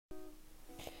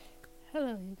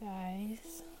Hello, you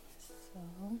guys. So,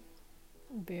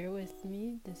 bear with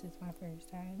me. This is my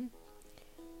first time.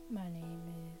 My name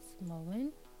is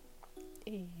Mullen,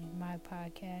 and my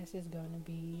podcast is going to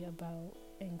be about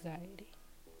anxiety.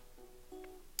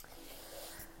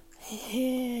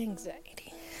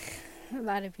 Anxiety. A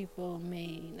lot of people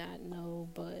may not know,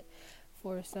 but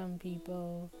for some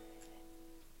people,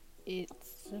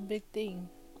 it's a big thing.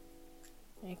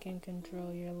 It can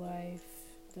control your life,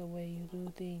 the way you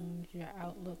do things, your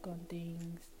outlook on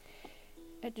things,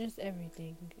 and just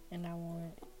everything. And I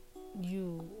want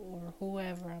you or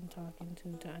whoever I'm talking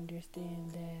to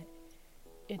understand that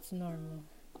it's normal.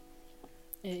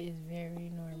 It is very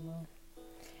normal.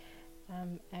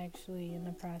 I'm actually in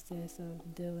the process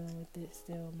of dealing with it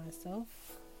still myself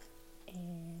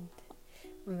and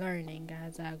learning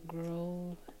as I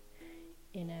grow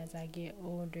and as I get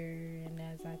older and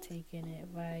as I take in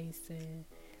advice and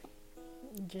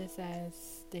just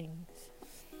as things.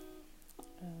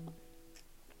 Um,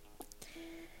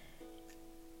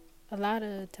 a lot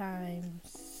of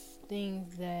times,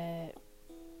 things that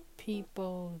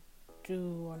people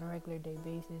do on a regular day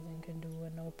basis and can do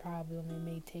with no problem, it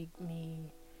may take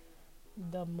me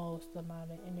the most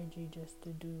amount of energy just to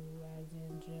do, as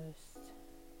in just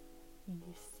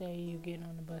you say you getting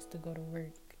on the bus to go to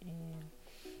work and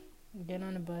you get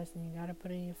on the bus and you gotta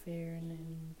put in your fare and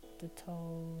then the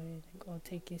toll and go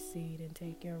take your seat and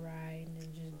take your ride and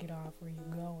then just get off where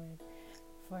you're going.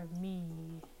 For me,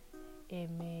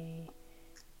 it may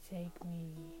take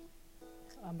me,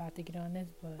 I'm about to get on this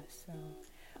bus, so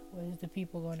what is the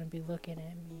people going to be looking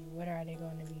at me? What are they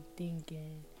going to be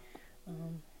thinking?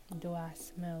 Do I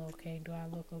smell okay? Do I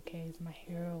look okay? Is my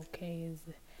hair okay?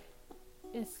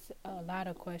 It's a lot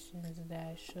of questions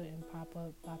that shouldn't pop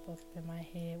up in my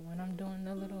head when I'm doing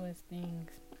the littlest things.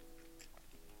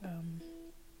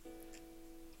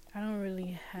 I don't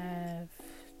really have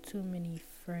too many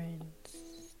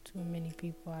friends, too many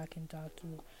people I can talk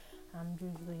to. I'm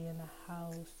usually in the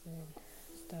house and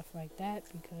stuff like that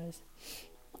because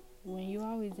when you're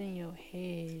always in your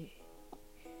head,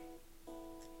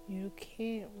 you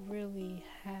can't really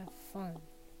have fun.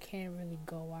 You can't really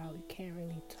go out. You can't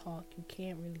really talk. You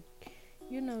can't really,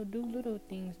 do little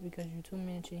things because you're too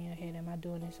much in your head. Am I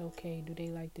doing this okay? Do they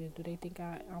like this? Do they think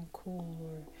I'm cool?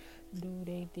 Or do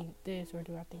they think this? Or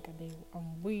do I think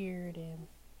I'm weird? And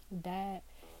that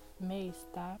may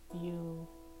stop you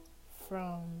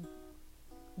from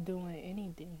doing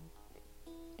anything.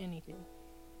 Anything.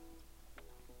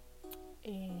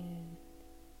 And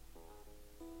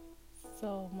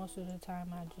so most of the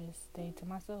time I just stay to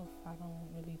myself. I don't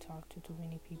really talk to too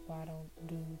many people. I don't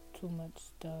do too much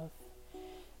stuff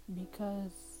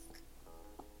because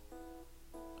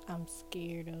I'm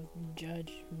scared of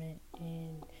judgment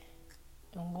and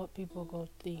what people go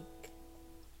think.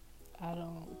 I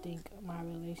don't think my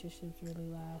relationships really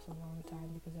last a long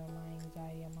time because of my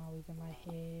anxiety. I'm always in my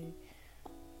head.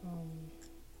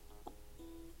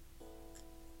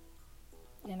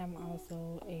 And I'm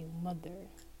also a mother.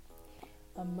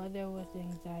 A mother with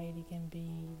anxiety can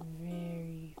be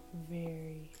very,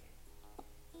 very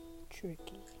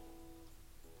tricky.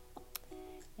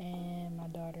 And my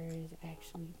daughter is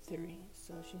actually 3,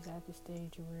 so she's at the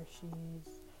stage where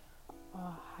she's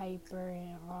all hyper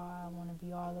and I want to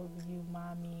be all over you,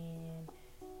 mommy, and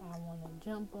I want to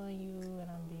jump on you, and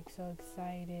I'm being so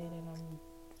excited, and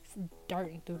I'm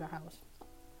darting through the house.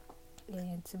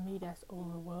 And to me, that's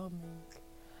overwhelming.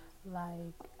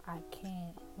 Like, I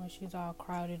can't, when she's all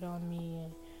crowded on me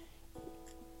and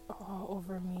all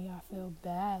over me, I feel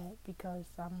bad because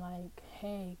I'm like,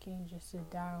 hey, can you just sit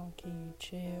down? Can you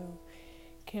chill?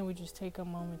 Can we just take a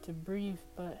moment to breathe?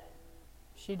 But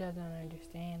she doesn't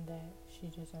understand that. She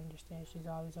just understands she's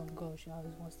always on the go. She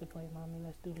always wants to play, mommy,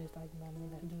 let's do this, like, mommy,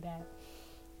 let's do that.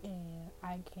 And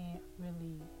I can't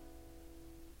really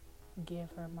give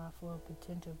her my full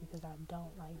potential because I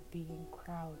don't like being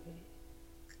crowded.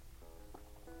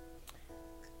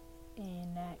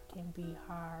 And that can be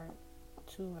hard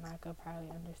too, and I could probably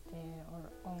understand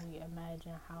or only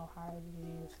imagine how hard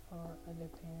it is for other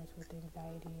parents with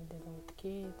anxiety and dealing with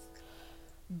kids.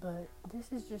 But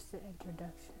this is just an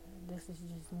introduction. This is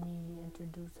just me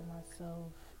introducing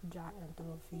myself, jotting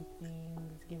through a few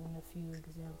things, giving a few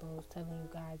examples, telling you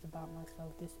guys about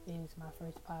myself. This is my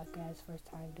first podcast, first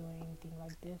time doing anything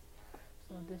like this.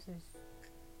 So this is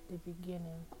the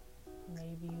beginning.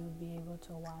 Maybe you'll be able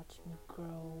to watch me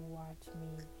grow, watch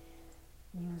me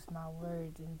use my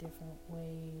words in different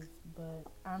ways, but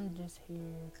I'm just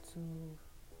here to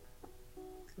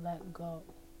let go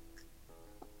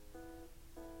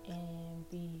and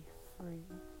be free.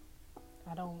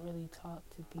 I don't really talk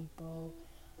to people.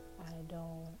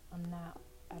 I'm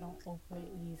I don't open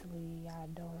it easily. I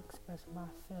don't express my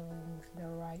feelings the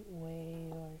right way,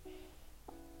 or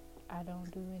I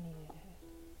don't do any of that.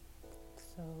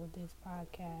 So this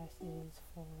podcast is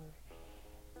for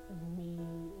me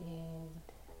and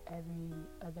every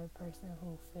other person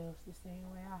who feels the same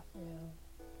way I feel,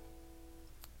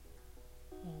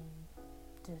 and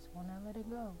just want to let it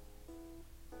go,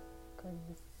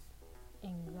 because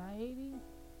anxiety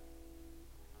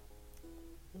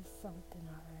is something,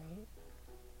 alright.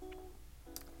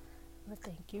 But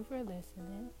thank you for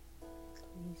listening.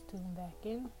 Please tune back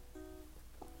in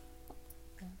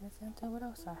and listen to what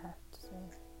else I have to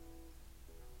say.